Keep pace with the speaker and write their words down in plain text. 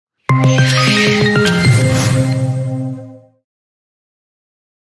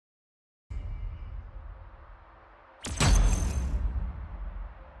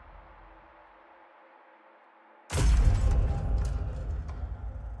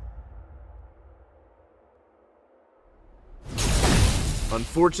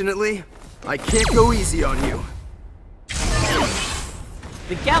Unfortunately, I can't go easy on you.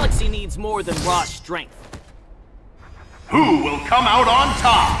 The galaxy needs more than raw strength. Who will come out on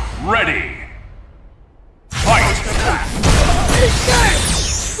top? Ready! Fight!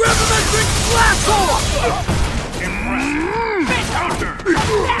 Gravimetric blast off! Counter!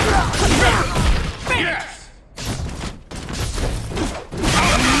 Yes!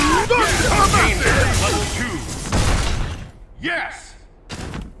 Level 2! Yes!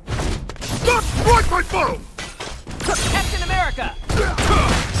 Strike my foe! Captain America!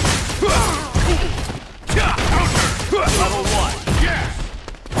 Level 1! Yes!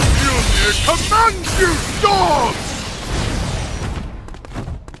 Mjolnir commands you, dogs!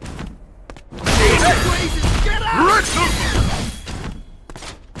 Get out!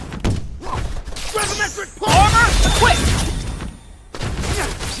 Gravimetric pull! Armor, quick!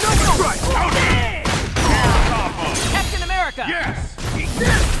 Captain America! Yes!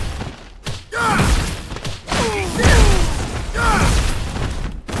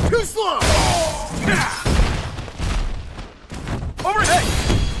 Too slow! Overhead!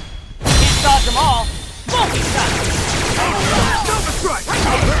 Can't dodge them all! Multi-shot! Nova Strike!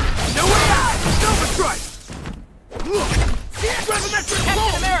 No way out! Nova Strike! Gravimetric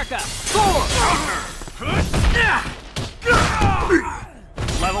pull! Captain America! Thor!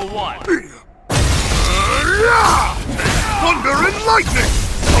 Level 1! Thunder and lightning!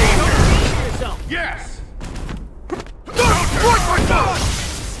 Yourself. Yes! Strike my foe!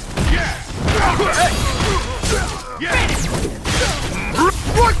 Yes! Yes!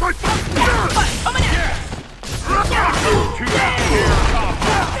 Strike my foe! Coming in! Yes! Level 2 air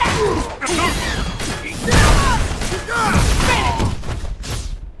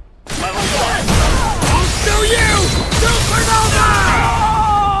Level 1! I'll show you! Supernova!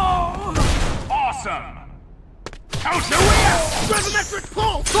 Awesome! No way out! Gravimetric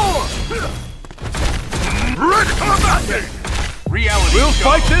pull! Thor! Red combat! Reality We'll show.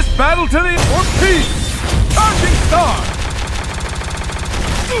 fight this battle to the for peace! Charging Star!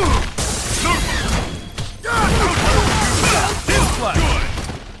 Display!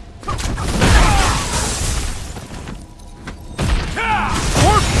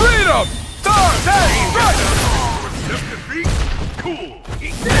 For freedom! Star Dash Strike! Cool!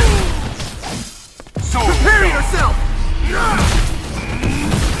 So Prepare yourself!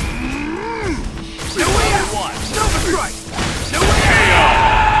 No way out! Nova Strike! No way out!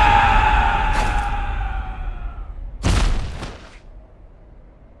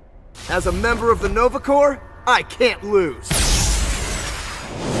 As a member of the Nova Corps, I can't lose.